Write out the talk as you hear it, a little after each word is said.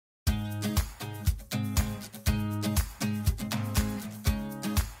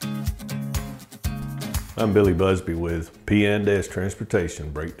I'm Billy Busby with P&S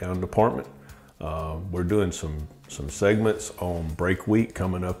Transportation Breakdown Department. We're doing some segments on Brake Week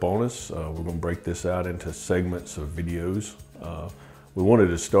coming up on us. We're going to break this out into segments of videos. We wanted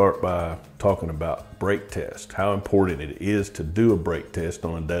to start by talking about brake test, how important it is to do a brake test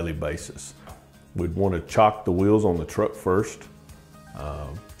on a daily basis. We'd want to chock the wheels on the truck first,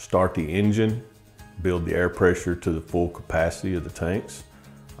 start the engine, build the air pressure to the full capacity of the tanks,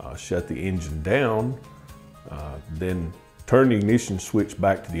 shut the engine down, then turn the ignition switch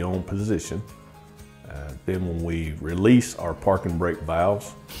back to the on position. Then when we release our parking brake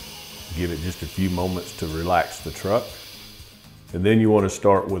valves, give it just a few moments to relax the truck. And then you want to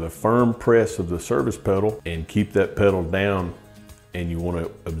start with a firm press of the service pedal and keep that pedal down, and you want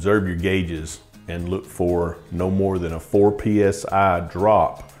to observe your gauges and look for no more than a 4 PSI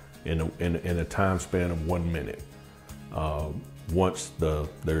drop in a time span of 1 minute. Once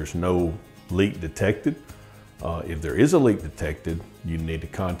there's no leak detected, if there is a leak detected, you need to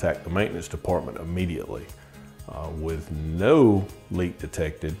contact the maintenance department immediately. With no leak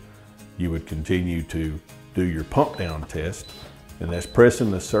detected, you would continue to do your pump down test, and that's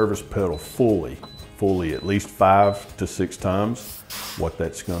pressing the service pedal fully at least 5 to 6 times. What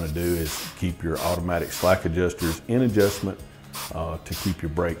that's going to do is keep your automatic slack adjusters in adjustment to keep your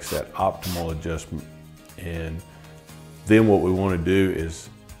brakes at optimal adjustment. And then what we want to do is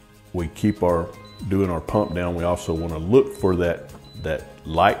we keep doing our pump down. We also want to look for that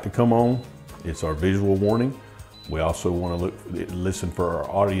light to come on. It's our visual warning. We also want to listen for our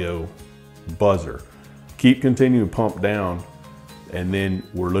audio buzzer. Keep continuing to pump down, and then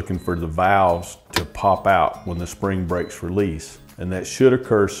we're looking for the valves to pop out when the spring brakes release, and that should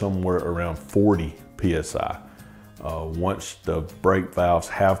occur somewhere around 40 PSI. Once the brake valves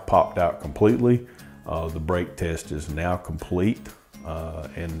have popped out completely, the brake test is now complete,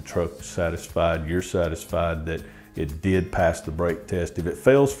 and the truck's satisfied, you're satisfied that it did pass the brake test. If it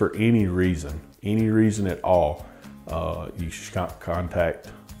fails for any reason at all, you should contact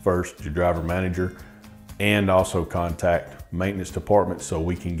first your driver manager and also contact maintenance department so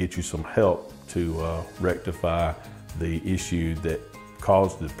we can get you some help to rectify the issue that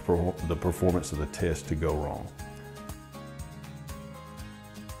caused the performance of the test to go wrong.